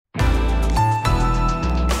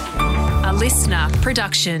listener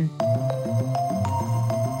production.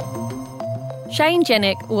 Shane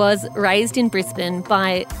Jenek was raised in Brisbane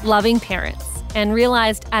by loving parents and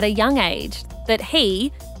realised at a young age that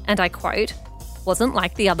he, and I quote, wasn't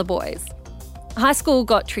like the other boys. High school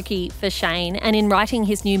got tricky for Shane, and in writing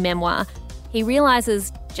his new memoir, he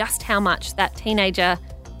realises just how much that teenager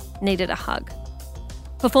needed a hug.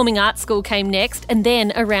 Performing arts school came next, and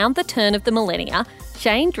then around the turn of the millennia,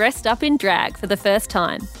 Shane dressed up in drag for the first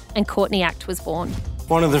time, and Courtney Act was born.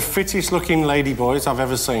 One of the fittest looking ladyboys I've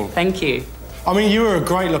ever seen. Thank you. I mean, you were a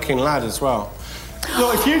great looking lad as well.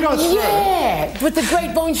 Look, if you go through... Yeah, with the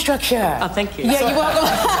great bone structure. Oh, thank you. Yeah, you're welcome.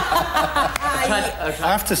 I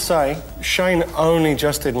have to say, Shane only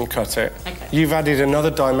just didn't cut it. Okay. You've added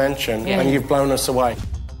another dimension and you've blown us away.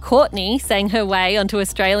 Courtney sang her way onto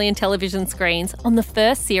Australian television screens on the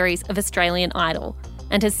first series of Australian Idol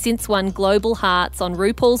and has since won global hearts on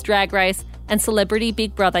RuPaul's Drag Race and Celebrity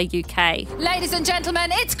Big Brother UK. Ladies and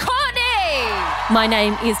gentlemen, it's Courtney! My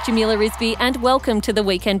name is Jamila Rizvi and welcome to the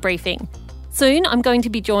Weekend Briefing. Soon I'm going to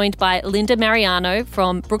be joined by Linda Mariano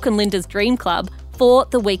from Brooke and Linda's Dream Club for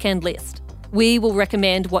the Weekend List. We will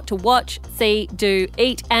recommend what to watch, see, do,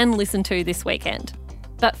 eat and listen to this weekend.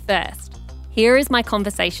 But first, here is my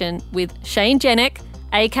conversation with Shane Jenek,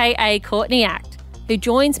 aka Courtney Act, who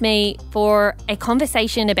joins me for a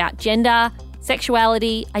conversation about gender,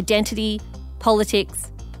 sexuality, identity,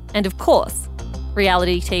 politics, and of course,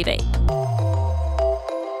 reality TV.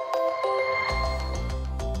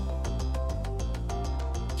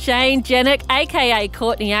 Shane Jenek, aka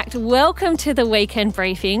Courtney Act, welcome to the Weekend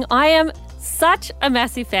Briefing. I am such a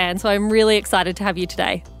massive fan, so I'm really excited to have you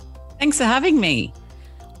today. Thanks for having me.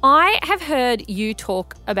 I have heard you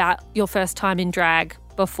talk about your first time in drag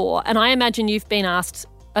before, and I imagine you've been asked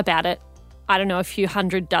about it, I don't know, a few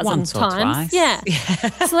hundred dozen Once or times. twice. Yeah.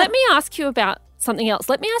 So let me ask you about something else.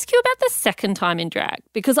 Let me ask you about the second time in drag,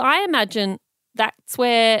 because I imagine that's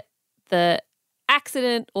where the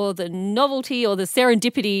accident or the novelty or the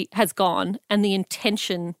serendipity has gone and the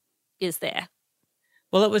intention is there.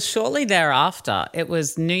 Well, it was shortly thereafter. It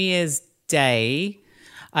was New Year's Day.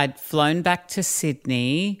 I'd flown back to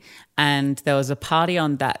Sydney and there was a party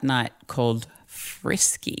on that night called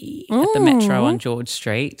Frisky at the Metro on George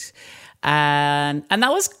Street. And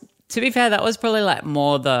that was, to be fair, that was probably like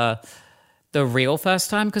more the real first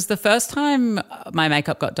time, because the first time my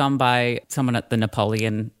makeup got done by someone at the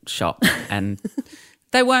Napoleon shop and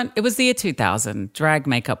it was the year 2000. Drag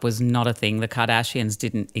makeup was not a thing. The Kardashians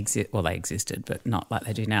didn't exist. Well, they existed, but not like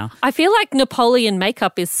they do now. I feel like Napoleon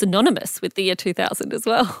makeup is synonymous with the year 2000 as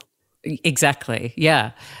well. Exactly,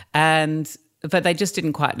 yeah. But they just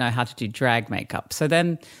didn't quite know how to do drag makeup. So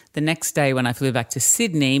then the next day when I flew back to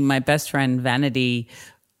Sydney, my best friend Vanity,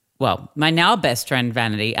 my now best friend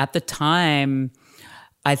Vanity, at the time,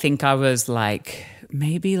 I think I was like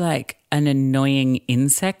maybe like an annoying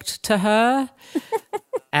insect to her.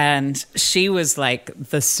 And she was like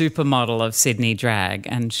the supermodel of Sydney drag,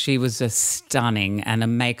 and she was just stunning and a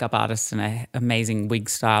makeup artist and an amazing wig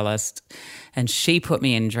stylist. And she put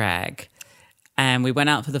me in drag and we went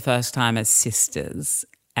out for the first time as sisters,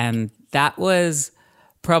 and that was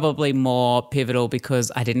probably more pivotal because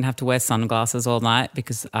I didn't have to wear sunglasses all night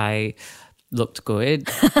because I looked good.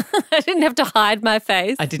 I didn't have to hide my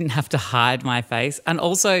face. I didn't have to hide my face. And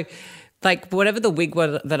also, like, whatever the wig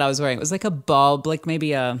was that I was wearing, it was like a bob, like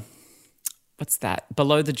maybe what's that?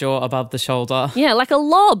 Below the jaw, above the shoulder. Yeah, like a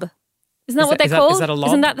lob. Isn't that what they're called? Is that a lob?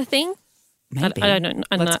 Isn't that the thing? Maybe. I don't know.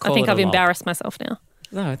 I think I've embarrassed myself now.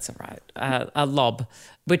 No, it's all right. A lob,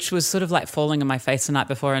 which was sort of like falling on my face the night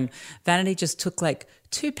before, and Vanity just took like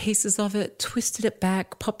 2 pieces of it, twisted it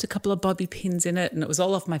back, popped a couple of bobby pins in it, and it was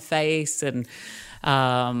all off my face. And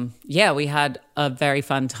we had a very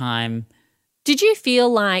fun time. Did you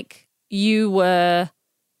feel like you were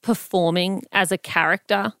performing as a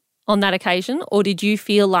character on that occasion, or did you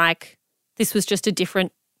feel like this was just a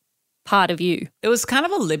different part of you? It was kind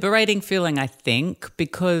of a liberating feeling, I think,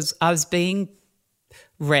 because I was being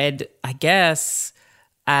read, I guess,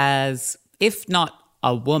 as, if not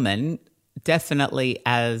a woman, definitely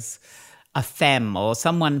as a femme or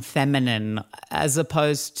someone feminine, as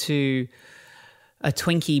opposed to a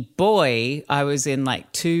Twinkie boy. I was in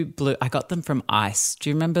like 2 blue, I got them from Ice.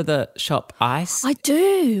 Do you remember the shop Ice? I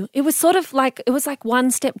do. It was sort of like, it was like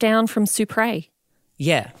one step down from Supre.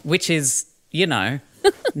 Yeah, which is, no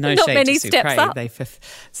not shade many to steps Supre. up.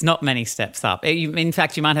 It's not many steps up. In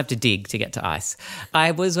fact, you might have to dig to get to Ice. I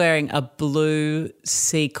was wearing a blue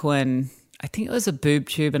sequin, I think it was a boob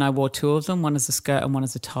tube, and I wore 2 of them, one as a skirt and one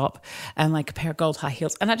as a top, and like a pair of gold high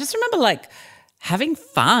heels. And I just remember like having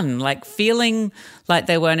fun, like feeling like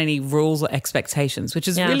there weren't any rules or expectations, which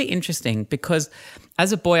is really interesting because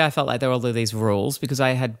as a boy I felt like there were all of these rules because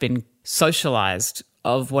I had been socialized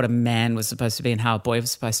of what a man was supposed to be and how a boy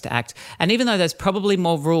was supposed to act. And even though there's probably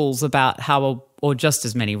more rules about how, or just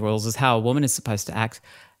as many rules as how a woman is supposed to act,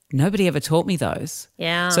 nobody ever taught me those.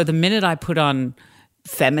 Yeah. So the minute I put on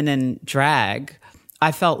feminine drag,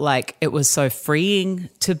 I felt like it was so freeing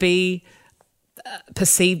to be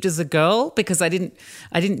perceived as a girl because I didn't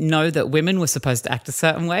know that women were supposed to act a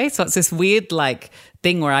certain way. So it's this weird like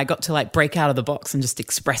thing where I got to like break out of the box and just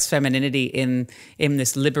express femininity in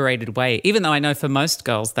this liberated way. Even though I know for most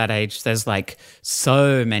girls that age, there's like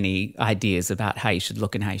so many ideas about how you should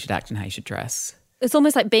look and how you should act and how you should dress. It's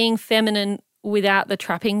almost like being feminine without the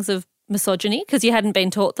trappings of misogyny because you hadn't been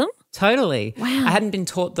taught them. Totally. Wow. I hadn't been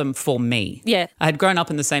taught them for me. Yeah. I had grown up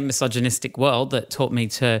in the same misogynistic world that taught me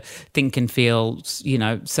to think and feel, you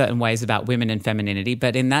know, certain ways about women and femininity.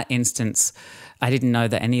 But in that instance, I didn't know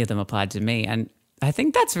that any of them applied to me. And I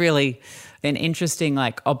think that's really an interesting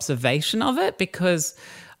like observation of it because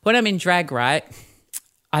when I'm in drag, right,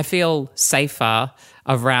 I feel safer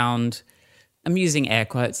around, I'm using air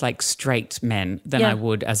quotes, like straight men than I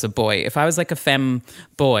would as a boy. If I was like a femme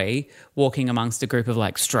boy walking amongst a group of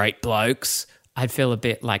like straight blokes, I'd feel a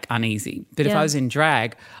bit like uneasy. But if I was in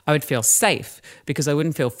drag, I would feel safe because I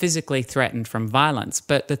wouldn't feel physically threatened from violence.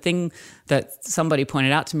 But the thing that somebody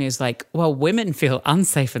pointed out to me is like, well, women feel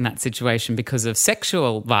unsafe in that situation because of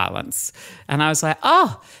sexual violence. And I was like,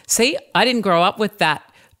 oh, see, I didn't grow up with that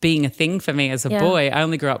being a thing for me as a boy. I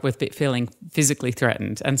only grew up with feeling physically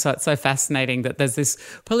threatened. And so it's so fascinating that there's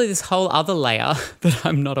probably this whole other layer that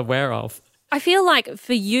I'm not aware of. I feel like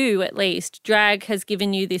for you at least, drag has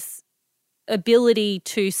given you this ability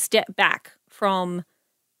to step back from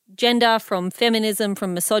gender, from feminism,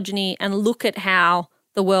 from misogyny and look at how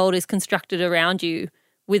the world is constructed around you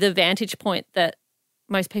with a vantage point that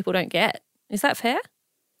most people don't get. Is that fair?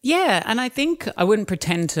 Yeah, and I think I wouldn't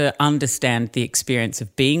pretend to understand the experience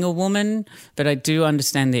of being a woman, but I do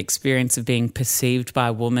understand the experience of being perceived by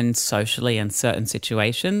a woman socially in certain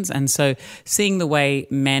situations. And so seeing the way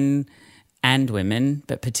men and women,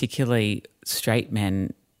 but particularly straight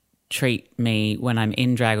men, treat me when I'm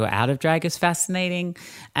in drag or out of drag is fascinating.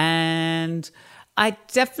 And I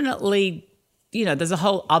definitely, you know, there's a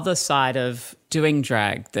whole other side of doing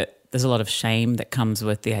drag that there's a lot of shame that comes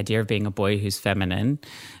with the idea of being a boy who's feminine.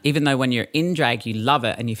 Even though when you're in drag, you love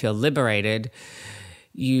it and you feel liberated,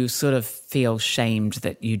 you sort of feel shamed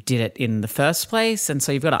that you did it in the first place. And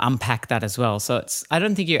so you've got to unpack that as well. So I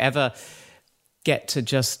don't think you ever get to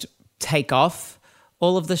just take off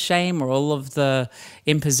all of the shame or all of the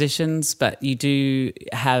impositions, but you do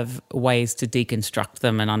have ways to deconstruct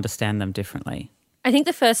them and understand them differently. I think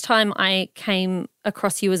the first time I came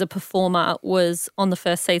across you as a performer was on the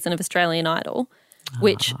first season of Australian Idol,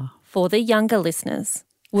 which for the younger listeners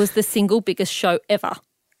was the single biggest show ever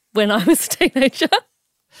when I was a teenager.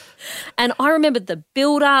 And I remember the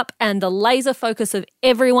build-up and the laser focus of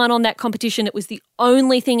everyone on that competition. It was the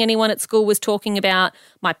only thing anyone at school was talking about.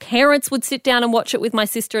 My parents would sit down and watch it with my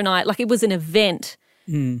sister and I. Like it was an event.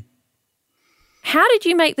 Mm. How did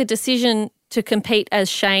you make the decision to compete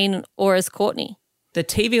as Shane or as Courtney? The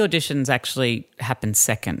TV auditions actually happen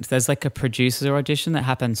second. There's like a producer audition that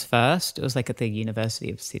happens first. It was like at the University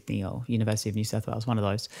of Sydney or University of New South Wales, one of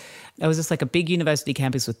those. It was just like a big university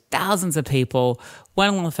campus with thousands of people.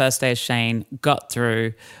 Went on the first day as Shane, got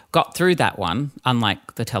through that one,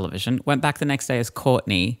 unlike the television. Went back the next day as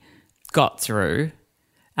Courtney, got through.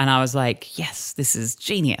 And I was like, yes, this is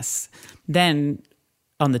genius. Then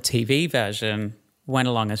on the TV version, went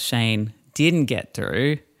along as Shane, didn't get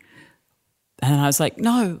through. And I was like,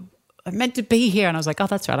 no, I meant to be here. And I was like, oh,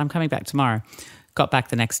 that's right, I'm coming back tomorrow. Got back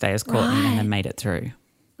the next day as Courtney and then made it through.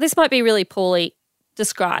 This might be really poorly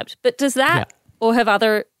described, but does that or have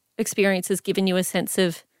other experiences given you a sense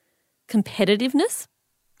of competitiveness?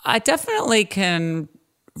 I definitely can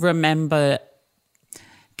remember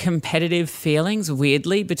competitive feelings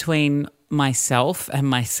weirdly between myself and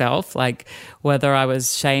myself, like whether I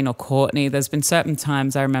was Shane or Courtney. There's been certain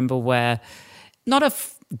times I remember where not a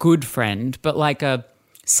good friend, but like a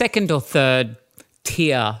second or third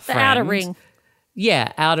tier friend. The outer ring.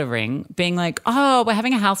 Yeah, outer ring, being like, oh, we're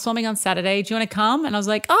having a housewarming on Saturday. Do you want to come? And I was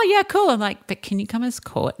like, oh, yeah, cool. I'm like, but can you come as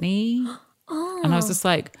Courtney? Oh. And I was just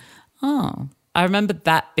like, oh. I remember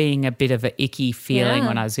that being a bit of an icky feeling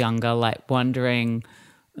when I was younger, like wondering,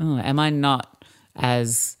 oh, am I not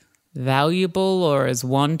as valuable or as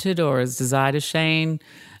wanted or as desired as Shane?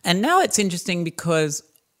 And now it's interesting because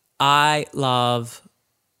I love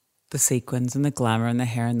the sequins and the glamour and the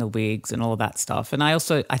hair and the wigs and all of that stuff. And I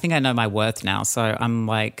think I know my worth now. So I'm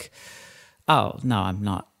like, oh, no, I'm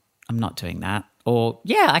not doing that. Or,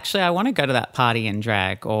 yeah, actually, I want to go to that party and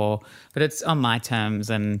drag, but it's on my terms.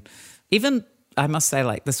 And even, I must say,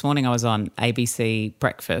 like this morning I was on ABC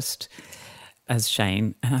Breakfast as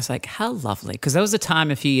Shane, and I was like, how lovely. Because there was a time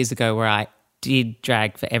a few years ago where I did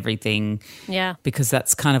drag for everything. Yeah. Because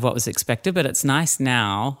that's kind of what was expected. But it's nice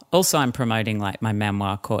now. Also, I'm promoting like my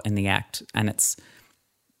memoir, Courtney Act, and it's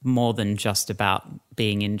more than just about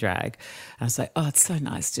being in drag. I was like, oh, it's so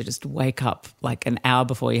nice to just wake up like an hour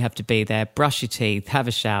before you have to be there, brush your teeth, have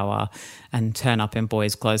a shower, and turn up in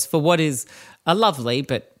boys' clothes for what is a lovely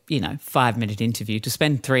but 5-minute interview. To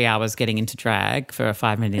spend 3 hours getting into drag for a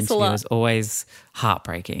 5-minute interview is always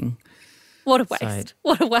heartbreaking. What a waste.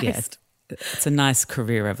 What a waste. Yeah, it's a nice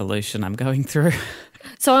career evolution I'm going through.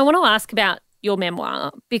 So I want to ask about your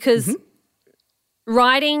memoir, because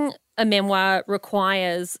writing a memoir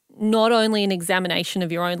requires not only an examination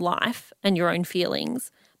of your own life and your own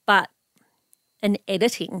feelings, but an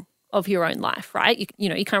editing of your own life, right?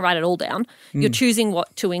 You can't write it all down. You're choosing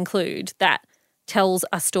what to include that tells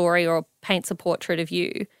a story or paints a portrait of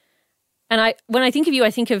you. And when I think of you,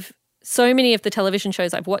 I think of so many of the television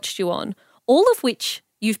shows I've watched you on, all of which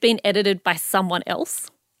you've been edited by someone else.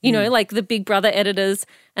 Like the Big Brother editors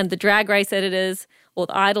and the Drag Race editors or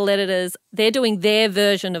the Idol editors, they're doing their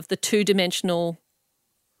version of the two-dimensional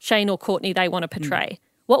Shane or Courtney they want to portray.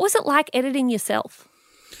 What was it like editing yourself?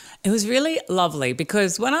 It was really lovely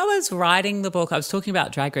because when I was writing the book, I was talking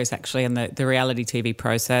about Drag Race actually and the reality TV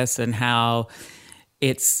process and how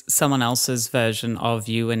it's someone else's version of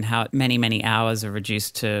you and how many, many hours are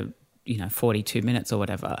reduced to, 42 minutes or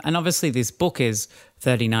whatever. And obviously this book is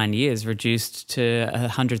 39 years reduced to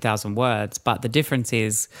 100,000 words, but the difference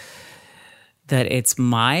is that it's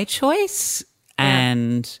my choice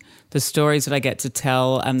and the stories that I get to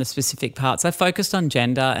tell and the specific parts. I focused on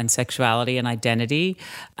gender and sexuality and identity,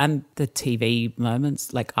 and the TV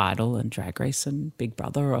moments like Idol and Drag Race and Big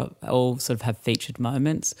Brother all sort of have featured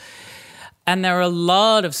moments. And there are a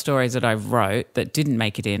lot of stories that I wrote that didn't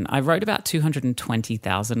make it in. I wrote about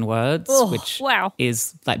 220,000 words, which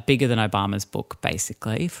is like bigger than Obama's book,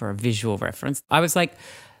 basically, for a visual reference. I was like,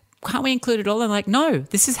 can't we include it all? And like, no,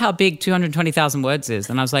 this is how big 220,000 words is.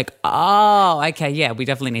 And I was like, oh, okay, yeah, we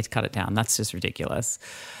definitely need to cut it down. That's just ridiculous.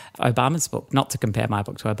 Obama's book, not to compare my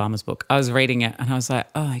book to Obama's book, I was reading it and I was like,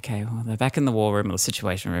 oh, okay, well, they're back in the war room or the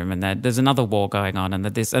situation room and there's another war going on and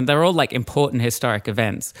they're all like important historic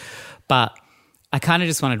events. But I kind of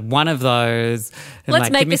just wanted one of those. And Let's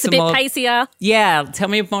make this a bit pacier. Yeah, tell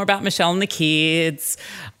me more about Michelle and the kids.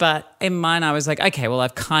 But in mine, I was like, okay, well,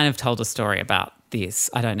 I've kind of told a story about this.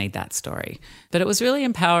 I don't need that story. But it was really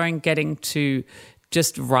empowering getting to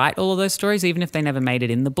just write all of those stories, even if they never made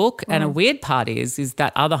it in the book. And a weird part is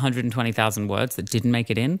that other 120,000 words that didn't make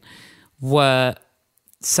it in were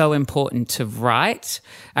so important to write.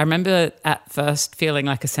 I remember at first feeling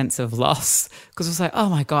like a sense of loss because I was like, oh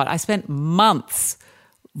my God, I spent months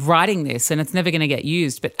writing this and it's never going to get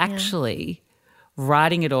used. But actually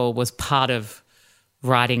writing it all was part of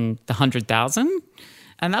writing the 100,000.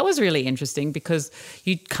 And that was really interesting because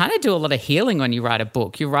you kind of do a lot of healing when you write a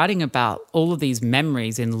book. You're writing about all of these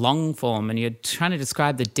memories in long form and you're trying to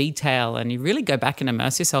describe the detail and you really go back and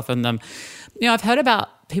immerse yourself in them. I've heard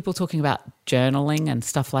about people talking about journaling and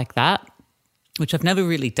stuff like that, which I've never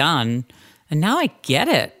really done. And now I get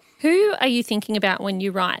it. Who are you thinking about when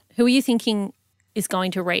you write? Who are you thinking is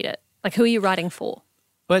going to read it? Like, who are you writing for?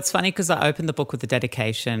 Well, it's funny because I opened the book with a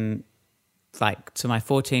dedication like to my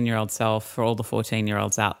 14-year-old self, for all the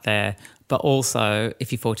 14-year-olds out there. But also,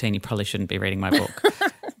 if you're 14, you probably shouldn't be reading my book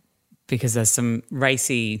because there's some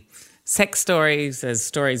racy sex stories, there's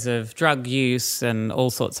stories of drug use and all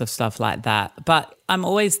sorts of stuff like that. But I'm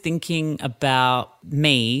always thinking about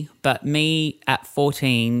me, but me at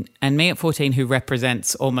 14 and me at 14 who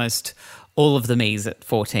represents almost all of the me's at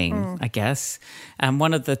 14, I guess. And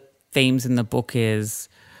one of the themes in the book is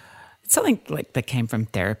something like that came from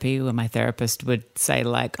therapy where my therapist would say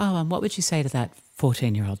like, oh, and what would you say to that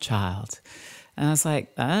 14-year-old child? And I was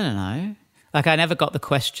like, I don't know. Like I never got the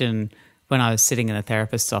question when I was sitting in the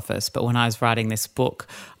therapist's office, but when I was writing this book,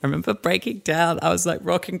 I remember breaking down. I was like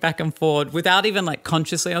rocking back and forward without even like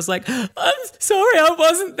consciously. I was like, I'm sorry, I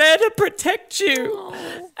wasn't there to protect you.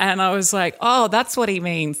 Aww. And I was like, oh, that's what he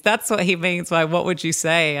means. That's what he means by what would you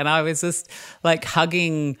say? And I was just like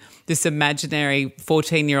hugging this imaginary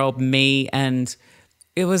 14-year-old me, and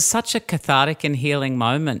it was such a cathartic and healing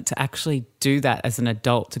moment to actually do that as an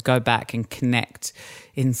adult, to go back and connect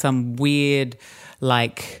in some weird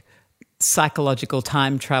like psychological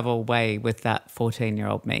time travel way with that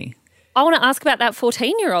 14-year-old me. I want to ask about that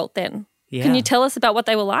 14-year-old then. Yeah. Can you tell us about what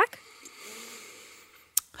they were like?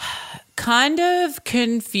 Kind of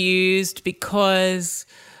confused because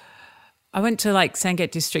I went to like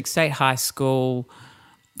Sandgate District State High School.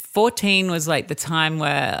 14 was like the time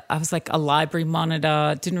where I was like a library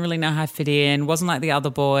monitor, didn't really know how to fit in, wasn't like the other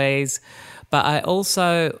boys. But I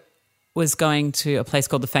also was going to a place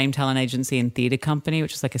called the Fame Talent Agency and Theatre Company,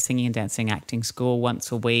 which is like a singing and dancing acting school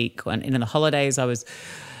once a week. And in the holidays I was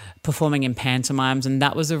performing in pantomimes, and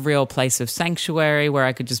that was a real place of sanctuary where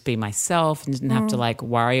I could just be myself and didn't have to like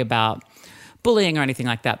worry about bullying or anything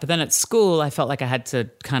like that. But then at school I felt like I had to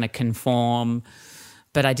kind of conform,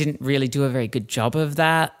 but I didn't really do a very good job of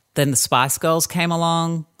that. Then the Spice Girls came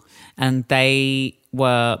along and they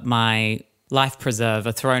were my life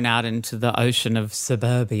preserver thrown out into the ocean of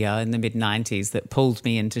suburbia in the mid-90s that pulled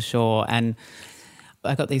me into shore. And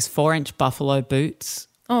I got these 4-inch buffalo boots.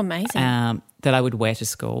 Oh, amazing. That I would wear to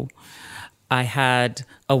school. I had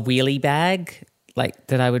a wheelie bag like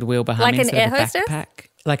that I would wheel behind me. Like an air hostess? Backpack.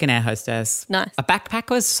 Like an air hostess. Nice. A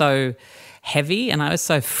backpack was so heavy and I was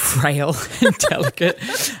so frail and delicate.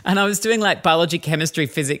 And I was doing like biology, chemistry,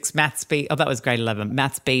 physics, maths B. Oh, that was grade 11.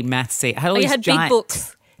 Maths B, maths C. I had all these you had giant, big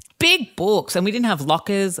books. Big books, and we didn't have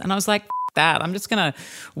lockers. And I was like, that. I'm just going to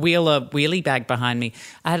wheel a wheelie bag behind me.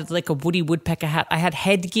 I had like a Woody Woodpecker hat. I had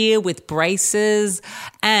headgear with braces.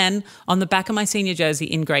 And on the back of my senior jersey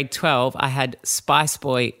in grade 12, I had Spice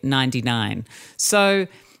Boy 99. So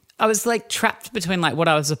I was like trapped between like what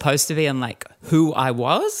I was supposed to be and like who I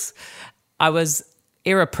was. I was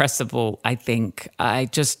irrepressible, I think. I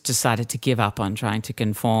just decided to give up on trying to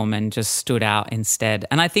conform and just stood out instead.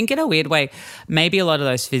 And I think in a weird way, maybe a lot of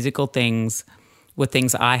those physical things were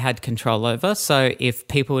things I had control over. So if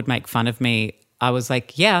people would make fun of me, I was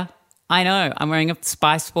like, yeah, I know. I'm wearing a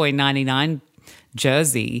Spice Boy 99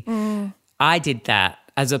 jersey. I did that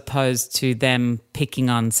as opposed to them picking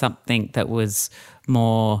on something that was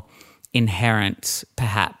more inherent,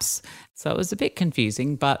 perhaps. So it was a bit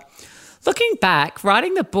confusing. But looking back,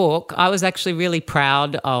 writing the book, I was actually really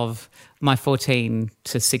proud of my 14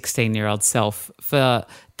 to 16-year-old self for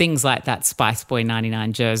things like that Spice Boy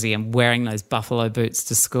 99 jersey and wearing those buffalo boots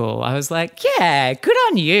to school. I was like, yeah, good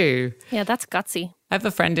on you. Yeah, that's gutsy. I have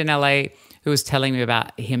a friend in LA who was telling me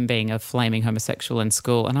about him being a flaming homosexual in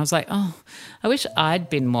school, and I was like, oh, I wish I'd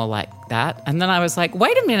been more like that. And then I was like,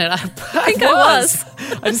 wait a minute, I think I was.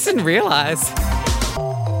 I just didn't realise.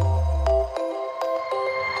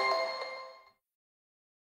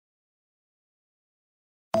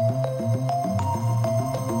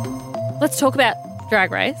 Let's talk about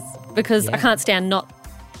Drag Race because I can't stand not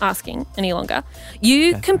asking any longer.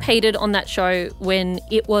 You competed on that show when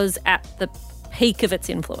it was at the peak of its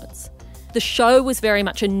influence. The show was very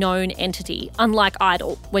much a known entity, unlike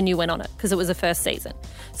Idol when you went on it because it was the first season.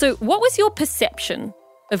 So what was your perception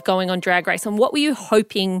of going on Drag Race and what were you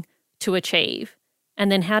hoping to achieve?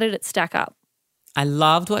 And then how did it stack up? I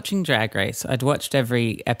loved watching Drag Race. I'd watched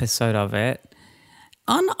every episode of it.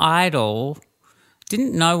 On Idol,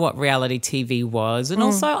 didn't know what reality TV was, and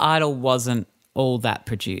also Idol wasn't all that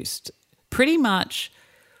produced. Pretty much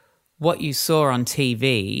what you saw on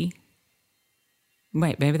TV,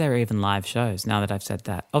 wait, maybe they were even live shows now that I've said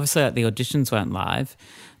that. Obviously the auditions weren't live,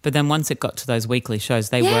 but then once it got to those weekly shows,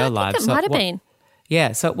 they were live. I think it might have been.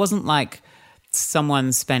 Yeah, so it wasn't like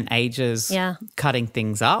someone spent ages cutting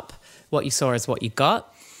things up. What you saw is what you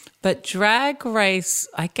got. But Drag Race,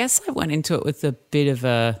 I guess I went into it with a bit of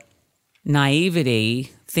a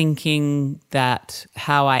naivety, thinking that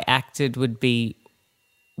how I acted would be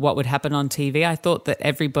what would happen on TV. I thought that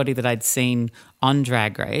everybody that I'd seen on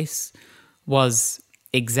Drag Race was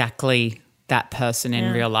exactly that person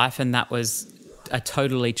in real life, and that was a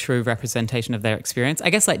totally true representation of their experience.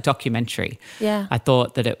 I guess like documentary. Yeah. I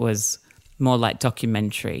thought that it was more like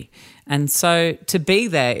documentary. And so to be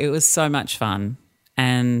there, it was so much fun.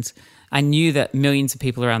 And I knew that millions of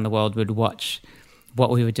people around the world would watch what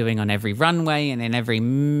we were doing on every runway and in every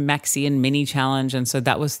maxi and mini challenge. And so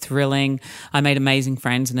that was thrilling. I made amazing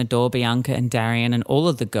friends and adore Bianca and Darian and all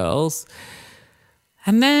of the girls.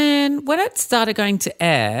 And then when it started going to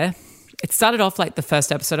air, it started off like the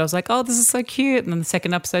first episode. I was like, oh, this is so cute. And then the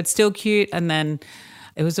second episode, still cute. And then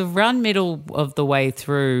it was around middle of the way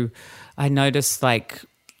through, I noticed like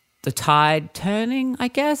the tide turning, I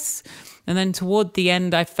guess. And then toward the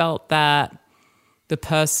end, I felt that the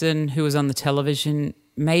person who was on the television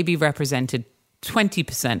maybe represented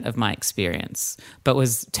 20% of my experience, but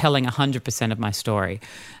was telling 100% of my story.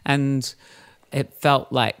 And it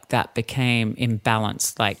felt like that became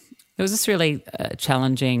imbalanced. Like it was just really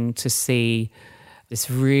challenging to see this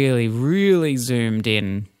really, really zoomed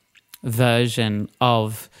in version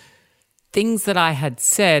of things that I had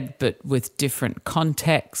said, but with different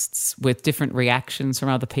contexts, with different reactions from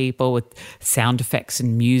other people, with sound effects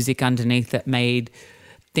and music underneath that made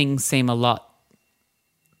things seem a lot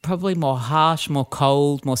probably more harsh, more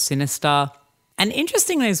cold, more sinister. And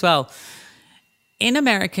interestingly as well, in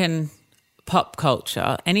American pop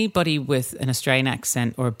culture, anybody with an Australian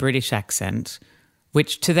accent or a British accent,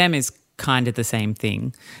 which to them is kind of the same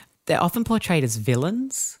thing, they're often portrayed as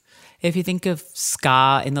villains. If you think of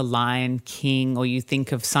Scar in The Lion King, or you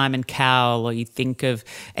think of Simon Cowell, or you think of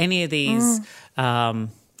any of these,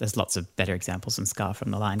 there's lots of better examples than Scar from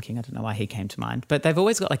The Lion King. I don't know why he came to mind. But they've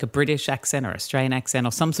always got like a British accent or Australian accent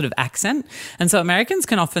or some sort of accent. And so Americans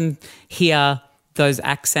can often hear those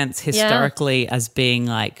accents historically as being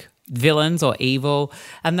like villains or evil.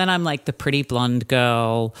 And then I'm like the pretty blonde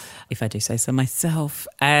girl, if I do say so myself.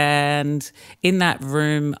 And in that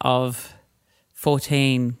room of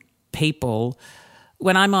 14 people,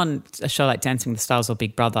 when I'm on a show like Dancing with the Stars or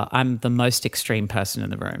Big Brother, I'm the most extreme person in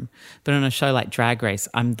the room. But on a show like Drag Race,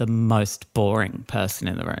 I'm the most boring person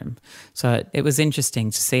in the room. So it was interesting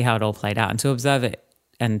to see how it all played out and to observe it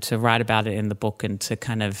and to write about it in the book and to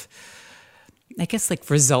kind of, I guess, like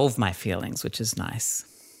resolve my feelings, which is nice.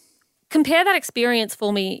 Compare that experience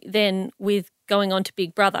for me then with going on to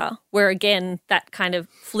Big Brother, where again, that kind of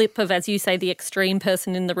flip of, as you say, the extreme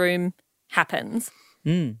person in the room happens.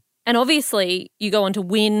 And obviously you go on to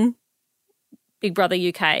win Big Brother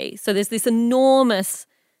UK. So there's this enormous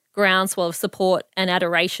groundswell of support and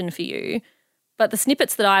adoration for you. But the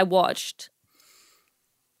snippets that I watched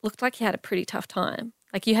looked like you had a pretty tough time.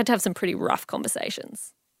 Like you had to have some pretty rough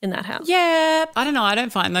conversations in that house. Yeah, I don't know. I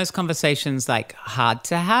don't find those conversations like hard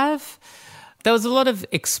to have. There was a lot of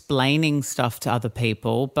explaining stuff to other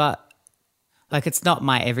people, but like it's not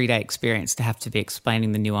my everyday experience to have to be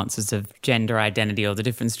explaining the nuances of gender identity or the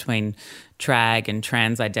difference between drag and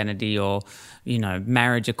trans identity or, you know,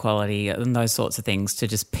 marriage equality and those sorts of things to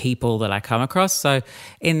just people that I come across. So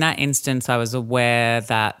in that instance, I was aware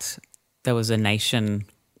that there was a nation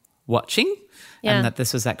watching and that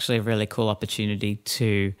this was actually a really cool opportunity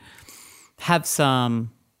to have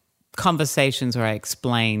some conversations where I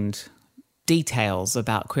explained details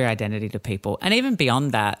about queer identity to people. And even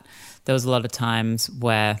beyond that, there was a lot of times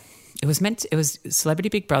where it was Celebrity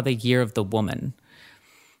Big Brother Year of the Woman,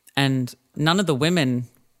 and none of the women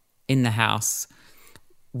in the house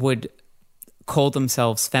would call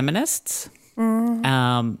themselves feminists. And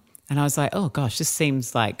I was like, oh gosh, this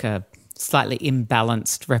seems like a slightly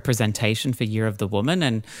imbalanced representation for Year of the Woman.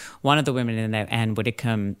 And one of the women in there, Anne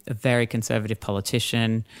Widdecombe, a very conservative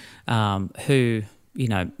politician who, you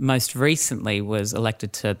know, most recently was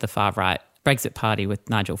elected to the far-right Brexit Party with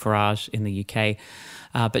Nigel Farage in the UK.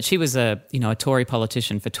 But she was a Tory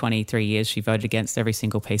politician for 23 years. She voted against every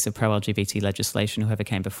single piece of pro-LGBT legislation, whoever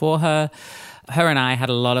came before her. Her and I had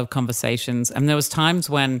a lot of conversations. And there was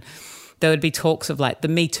times when there would be talks of like the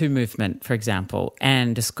Me Too movement, for example,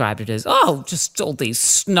 and described it as, just all these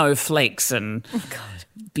snowflakes and,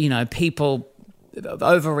 people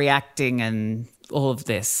overreacting and all of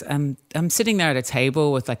this. I'm sitting there at a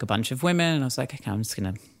table with like a bunch of women and I was like, okay, I'm just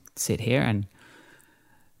going to sit here and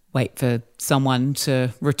wait for someone to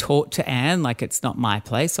retort to Anne like it's not my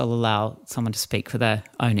place. I'll allow someone to speak for their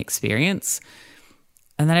own experience.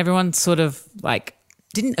 And then everyone sort of like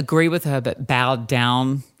didn't agree with her but bowed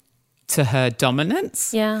down to her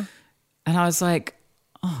dominance. Yeah. And I was like,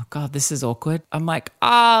 oh God, this is awkward. I'm like,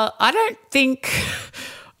 I don't think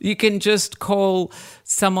you can just call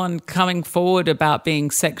someone coming forward about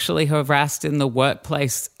being sexually harassed in the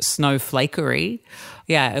workplace snowflakery.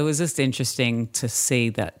 Yeah, it was just interesting to see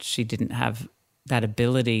that she didn't have that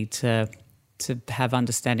ability to have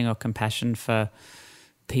understanding or compassion for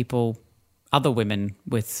people, other women,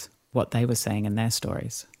 with what they were saying in their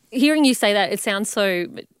stories. Hearing you say that, it sounds so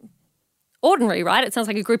ordinary, right? It sounds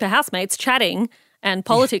like a group of housemates chatting and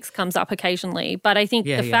politics comes up occasionally. But I think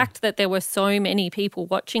the fact that there were so many people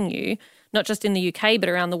watching you, not just in the UK but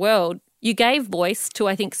around the world, you gave voice to,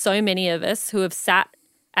 I think, so many of us who have sat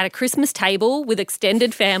at a Christmas table with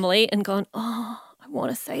extended family and gone, I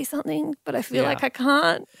want to say something, but I feel like I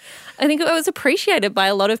can't. I think it was appreciated by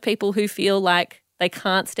a lot of people who feel like they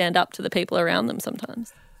can't stand up to the people around them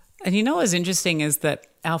sometimes. And you know what's interesting is that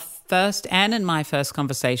Anne and my first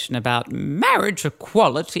conversation about marriage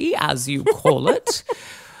equality, as you call it,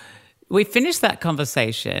 we finished that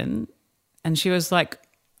conversation and she was like,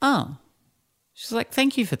 she's like,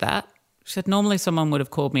 thank you for that. She said, normally someone would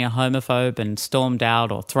have called me a homophobe and stormed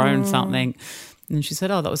out or thrown something. And she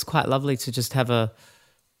said, that was quite lovely to just have a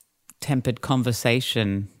tempered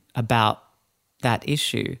conversation about that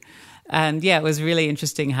issue. And yeah, it was really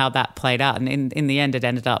interesting how that played out. And in the end, it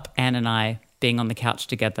ended up Anne and I being on the couch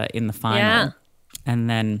together in the final. Yeah. And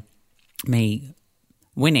then me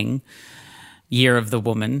winning Year of the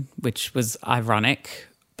Woman, which was ironic.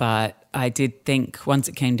 But I did think once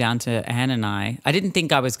it came down to Anne and I didn't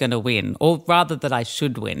think I was going to win, or rather that I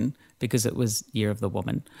should win because it was Year of the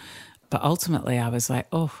Woman. But ultimately I was like,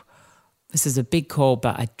 oh, this is a big call,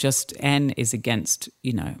 but Anne is against,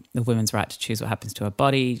 the women's right to choose what happens to her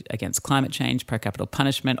body, against climate change, pro-capital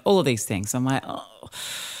punishment, all of these things. I'm like, oh,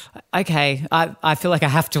 okay, I feel like I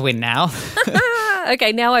have to win now.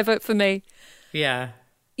 Okay, now I vote for me. Yeah.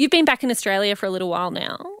 You've been back in Australia for a little while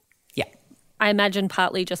now. Yeah. I imagine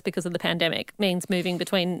partly just because of the pandemic means moving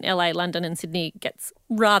between LA, London and Sydney gets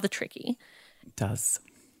rather tricky. It does.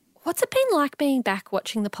 What's it been like being back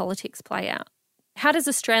watching the politics play out? How does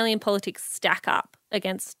Australian politics stack up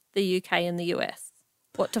against the UK and the US?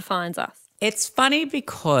 What defines us? It's funny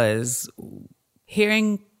because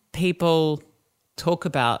hearing people talk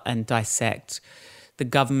about and dissect the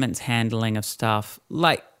government's handling of stuff,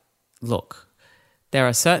 like, look, there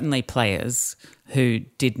are certainly players who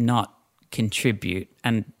did not contribute,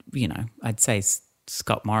 and, I'd say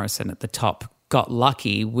Scott Morrison at the top got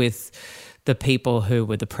lucky with the people who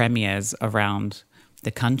were the premiers around the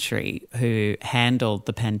country who handled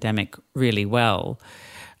the pandemic really well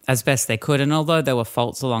as best they could. And although there were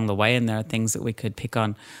faults along the way and there are things that we could pick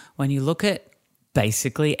on, when you look at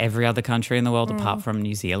basically every other country in the world apart from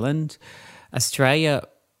New Zealand, Australia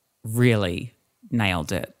really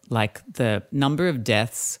nailed it. Like, the number of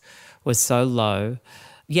deaths was so low.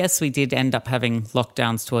 Yes, we did end up having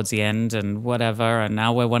lockdowns towards the end and whatever, and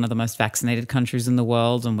now we're one of the most vaccinated countries in the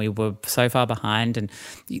world and we were so far behind, and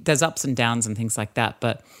there's ups and downs and things like that.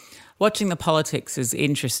 But watching the politics is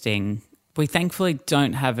interesting. We thankfully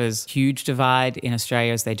don't have as huge divide in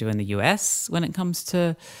Australia as they do in the US when it comes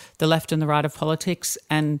to the left and the right of politics.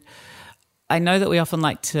 And I know that we often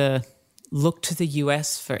like to look to the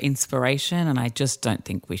US for inspiration, and I just don't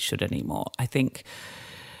think we should anymore. I think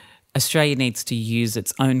Australia needs to use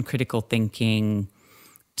its own critical thinking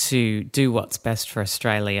to do what's best for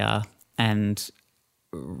Australia and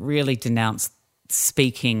really denounce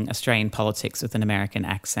speaking Australian politics with an American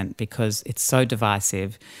accent, because it's so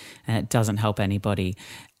divisive and it doesn't help anybody.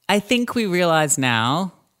 I think we realise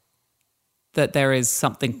now that there is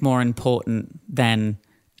something more important than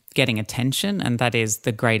getting attention, and that is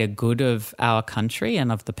the greater good of our country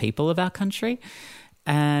and of the people of our country.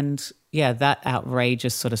 And yeah, that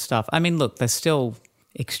outrageous sort of stuff. I mean, look, there's still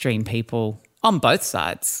extreme people on both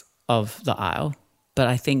sides of the aisle, but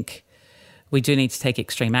I think we do need to take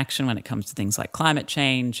extreme action when it comes to things like climate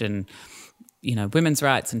change and, women's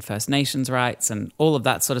rights and First Nations rights and all of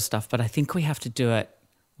that sort of stuff. But I think we have to do it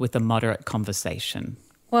with a moderate conversation.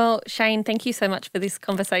 Well, Shane, thank you so much for this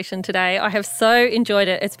conversation today. I have so enjoyed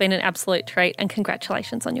it. It's been an absolute treat, and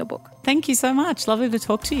congratulations on your book. Thank you so much. Lovely to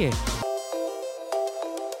talk to you.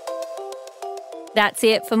 That's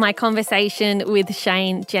it for my conversation with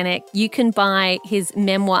Shane Jenek. You can buy his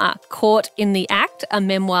memoir, Caught in the Act, a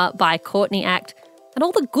memoir by Courtney Act, at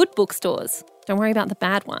all the good bookstores. Don't worry about the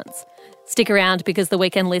bad ones. Stick around because the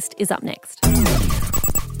weekend list is up next.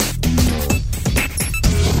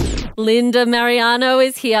 Linda Mariano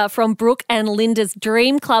is here from Brooke and Linda's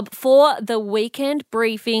Dream Club for the weekend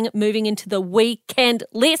briefing, moving into the weekend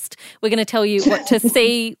list. We're going to tell you what to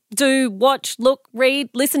see, do, watch, look, read,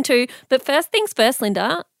 listen to. But first things first,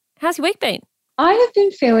 Linda, how's your week been? I have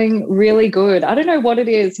been feeling really good. I don't know what it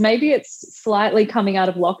is. Maybe it's slightly coming out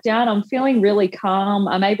of lockdown. I'm feeling really calm.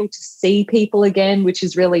 I'm able to see people again, which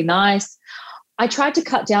is really nice. I tried to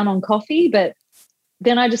cut down on coffee, but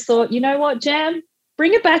then I just thought, you know what, Jam?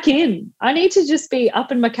 Bring it back in. I need to just be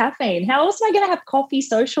up in my caffeine. How else am I going to have coffee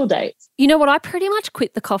social dates? You know what? I pretty much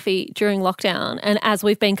quit the coffee during lockdown, and as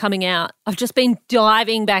we've been coming out, I've just been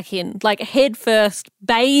diving back in, like head first,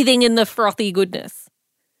 bathing in the frothy goodness.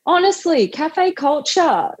 Honestly, cafe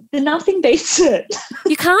culture, nothing beats it.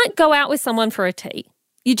 You can't go out with someone for a tea.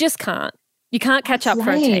 You just can't. You can't catch up for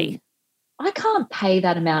a tea. I can't pay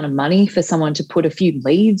that amount of money for someone to put a few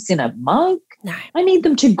leaves in a mug. No. I need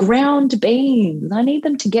them to ground beans. I need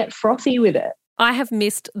them to get frothy with it. I have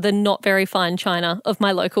missed the not very fine china of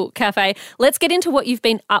my local cafe. Let's get into what you've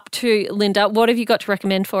been up to, Linda. What have you got to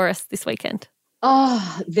recommend for us this weekend?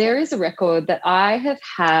 Oh, there is a record that I have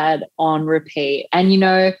had on repeat.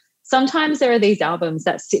 And, sometimes there are these albums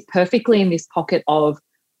that sit perfectly in this pocket of,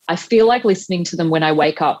 I feel like listening to them when I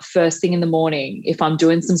wake up first thing in the morning, if I'm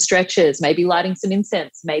doing some stretches, maybe lighting some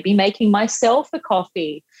incense, maybe making myself a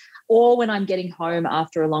coffee, or when I'm getting home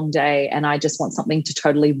after a long day and I just want something to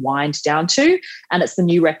totally wind down to. And it's the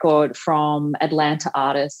new record from Atlanta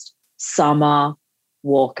artist Summer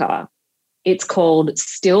Walker. It's called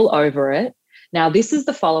Still Over It. Now, this is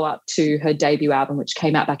the follow-up to her debut album, which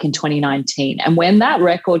came out back in 2019. And when that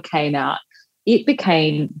record came out, it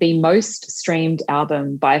became the most streamed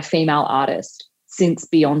album by a female artist since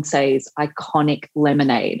Beyonce's iconic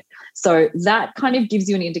Lemonade. So that kind of gives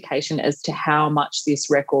you an indication as to how much this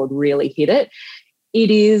record really hit it. It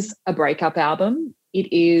is a breakup album.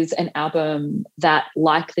 It is an album that,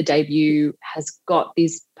 like the debut, has got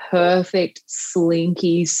this perfect,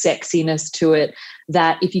 slinky sexiness to it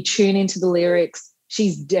that if you tune into the lyrics,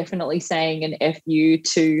 she's definitely saying an F you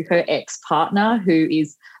to her ex-partner, who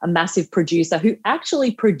is a massive producer, who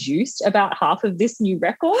actually produced about half of this new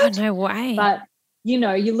record. Oh, no way. But, you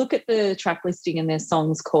know, you look at the track listing and there's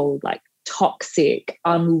songs called like Toxic,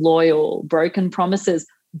 Unloyal, Broken Promises,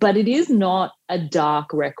 but it is not a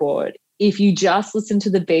dark record. If you just listen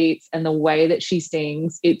to the beats and the way that she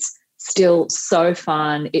sings, it's still so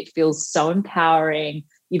fun. It feels so empowering.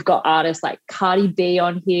 You've got artists like Cardi B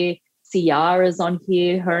on here, Ciara's on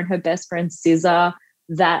here, her and her best friend SZA.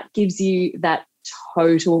 That gives you that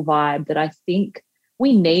total vibe that I think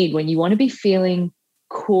we need when you want to be feeling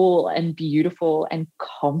cool and beautiful and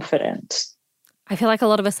confident. I feel like a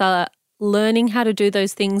lot of us are learning how to do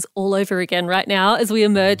those things all over again right now as we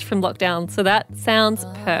emerge from lockdown. So that sounds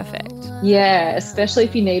perfect. Yeah, especially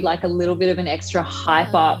if you need like a little bit of an extra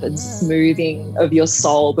hype up and smoothing of your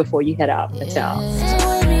soul before you head out in the town.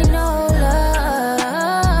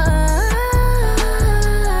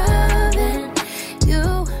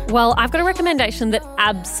 Well, I've got a recommendation that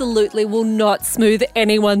absolutely will not smooth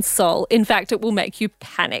anyone's soul. In fact, it will make you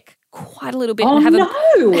panic quite a little bit and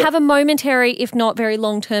have a momentary, if not very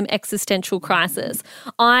long-term existential crisis.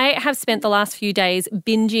 I have spent the last few days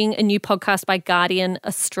binging a new podcast by Guardian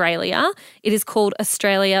Australia. It is called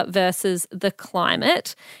Australia versus the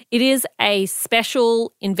Climate. It is a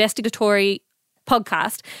special investigatory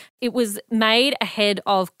podcast. It was made ahead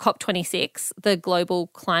of COP26, the Global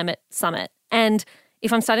Climate Summit. And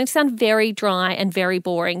if I'm starting to sound very dry and very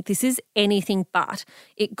boring, this is anything but.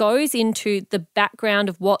 It goes into the background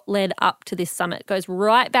of what led up to this summit. It goes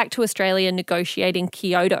right back to Australia negotiating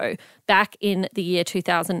Kyoto back in the year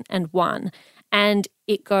 2001. And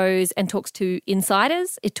it goes and talks to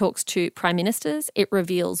insiders. It talks to prime ministers. It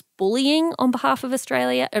reveals bullying on behalf of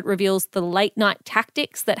Australia. It reveals the late night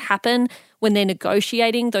tactics that happen when they're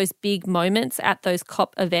negotiating those big moments at those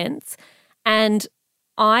COP events. And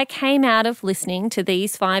I came out of listening to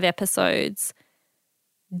these 5 episodes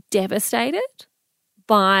devastated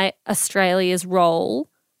by Australia's role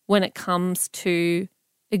when it comes to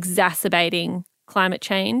exacerbating climate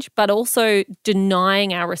change, but also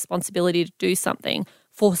denying our responsibility to do something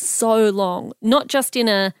for so long, not just in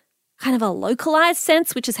a kind of a localized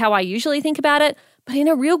sense, which is how I usually think about it, but in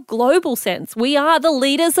a real global sense. We are the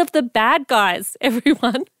leaders of the bad guys,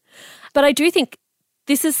 everyone. But I do think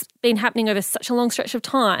this has been happening over such a long stretch of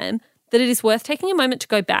time that it is worth taking a moment to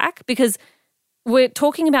go back, because we're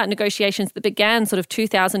talking about negotiations that began sort of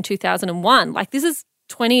 2000, 2001. Like, this is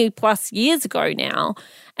 20 plus years ago now.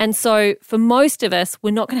 And so for most of us, we're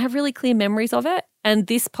not going to have really clear memories of it. And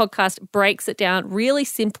this podcast breaks it down really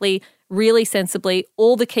simply, really sensibly.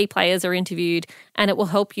 All the key players are interviewed, and it will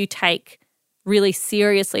help you take really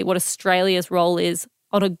seriously what Australia's role is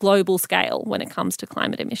on a global scale when it comes to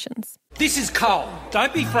climate emissions. This is coal.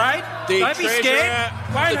 Don't be afraid. Don't be scared.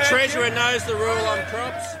 The Treasurer knows the rule on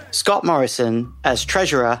crops. Scott Morrison, as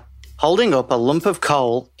Treasurer, holding up a lump of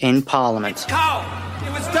coal in Parliament. It's coal.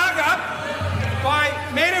 It was dug up by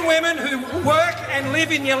men and women who work and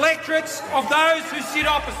live in the electorates of those who sit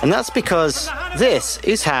opposite. And that's because this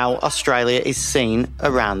is how Australia is seen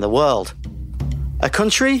around the world. A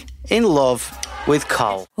country in love with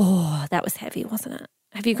coal. Oh, that was heavy, wasn't it?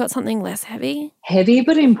 Have you got something less heavy? Heavy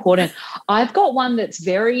but important. I've got one that's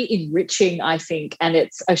very enriching, I think, and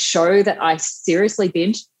it's a show that I seriously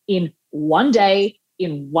binged in one day,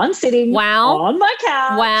 in one sitting, on my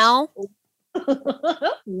couch. Wow.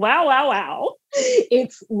 Wow.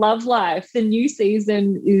 It's Love Life. The new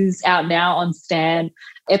season is out now on Stan.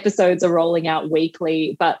 Episodes are rolling out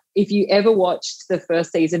weekly, but if you ever watched the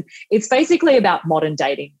first season, it's basically about modern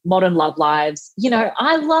dating, modern love lives. You know,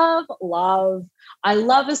 I love love. I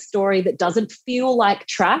love a story that doesn't feel like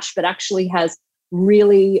trash, but actually has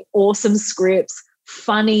really awesome scripts,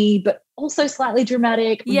 funny, but also slightly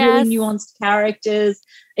dramatic, really nuanced characters.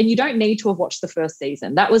 And you don't need to have watched the first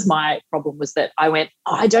season. That was my problem, was that I went,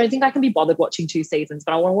 I don't think I can be bothered watching 2 seasons,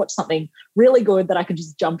 but I want to watch something really good that I can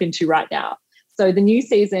just jump into right now. So the new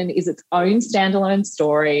season is its own standalone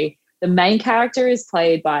story. The main character is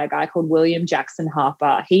played by a guy called William Jackson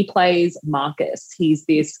Harper. He plays Marcus. He's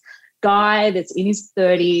this guy that's in his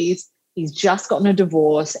 30s. He's just gotten a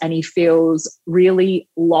divorce and he feels really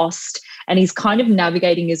lost, and he's kind of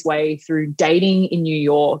navigating his way through dating in New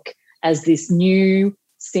York as this new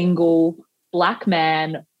single Black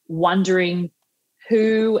man, wondering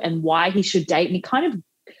who and why he should date. And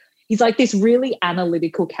he's like this really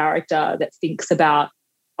analytical character that thinks about,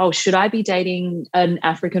 oh, should I be dating an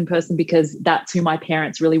African person because that's who my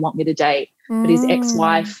parents really want me to date? But his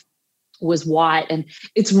ex-wife was white, and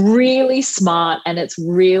it's really smart and it's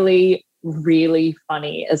really, really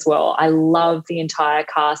funny as well. I love the entire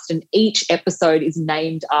cast, and each episode is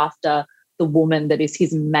named after the woman that is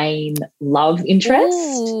his main love interest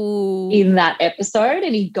in that episode.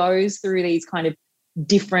 And he goes through these kind of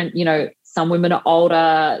different, some women are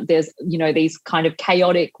older, there's, these kind of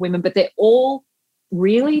chaotic women, but they're all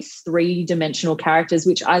really three-dimensional characters,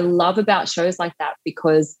 which I love about shows like that,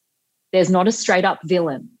 because there's not a straight up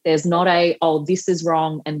villain. There's not this is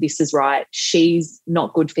wrong and this is right. She's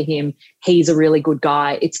not good for him. He's a really good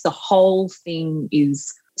guy. It's the whole thing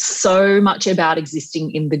is so much about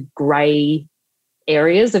existing in the grey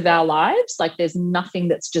areas of our lives. Like there's nothing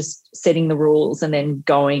that's just setting the rules and then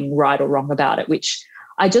going right or wrong about it, which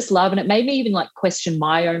I just love. And it made me even like question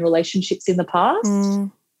my own relationships in the past.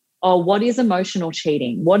 Oh, what is emotional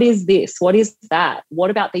cheating? What is this? What is that?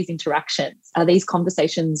 What about these interactions? Are these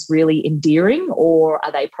conversations really endearing or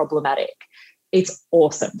are they problematic? It's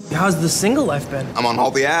awesome. How's the single life been? I'm on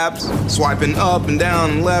all the apps, swiping up and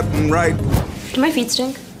down, left and right. Do my feet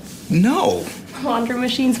stink? No. The laundry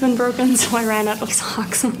machine's been broken, so I ran out of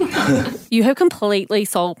socks. You have completely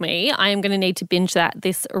sold me. I am going to need to binge that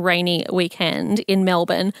this rainy weekend in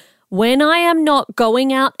Melbourne, when I am not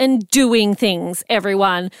going out and doing things,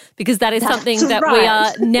 everyone, because that is something that we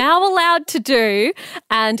are now allowed to do.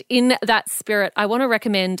 And in that spirit, I want to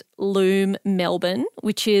recommend Loom Melbourne,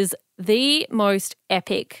 which is the most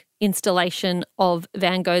epic installation of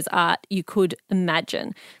Van Gogh's art you could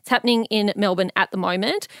imagine. It's happening in Melbourne at the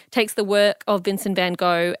moment. It takes the work of Vincent van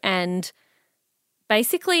Gogh and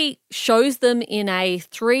basically shows them in a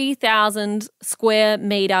 3,000 square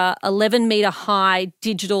metre, 11 metre high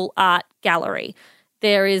digital art gallery.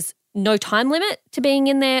 There is no time limit to being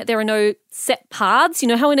in there. There are no set paths. You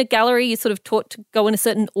know how in a gallery you're sort of taught to go in a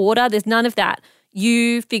certain order? There's none of that.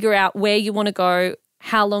 You figure out where you want to go,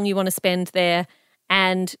 how long you want to spend there,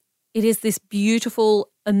 and it is this beautiful,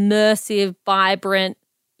 immersive, vibrant,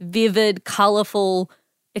 vivid, colourful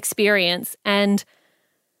experience. And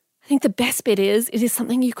I think the best bit is it is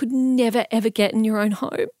something you could never, ever get in your own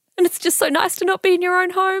home. And it's just so nice to not be in your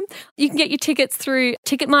own home. You can get your tickets through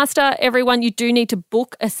Ticketmaster. Everyone, you do need to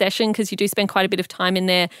book a session because you do spend quite a bit of time in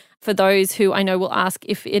there. For those who I know will ask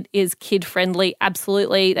if it is kid-friendly,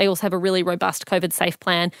 absolutely. They also have a really robust COVID-safe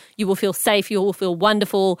plan. You will feel safe. You will feel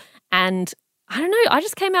wonderful. And I don't know, I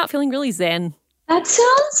just came out feeling really zen. That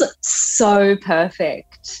sounds so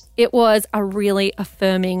perfect. It was a really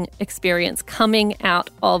affirming experience coming out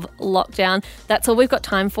of lockdown. That's all we've got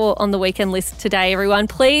time for on the weekend list today, everyone.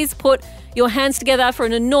 Please put your hands together for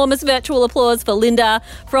an enormous virtual applause for Linda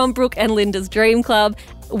from Brooke and Linda's Dream Club.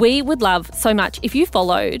 We would love so much if you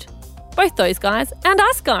followed both those guys and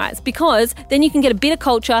us guys, because then you can get a bit of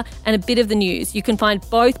culture and a bit of the news. You can find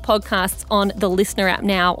both podcasts on the Listener app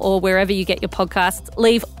now or wherever you get your podcasts.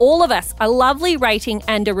 Leave all of us a lovely rating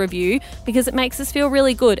and a review because it makes us feel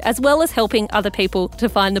really good, as well as helping other people to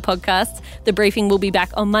find the podcasts. The briefing will be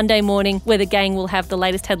back on Monday morning, where the gang will have the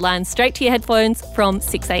latest headlines straight to your headphones from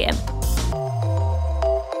 6 a.m.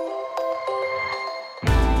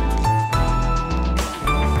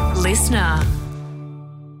 Listener.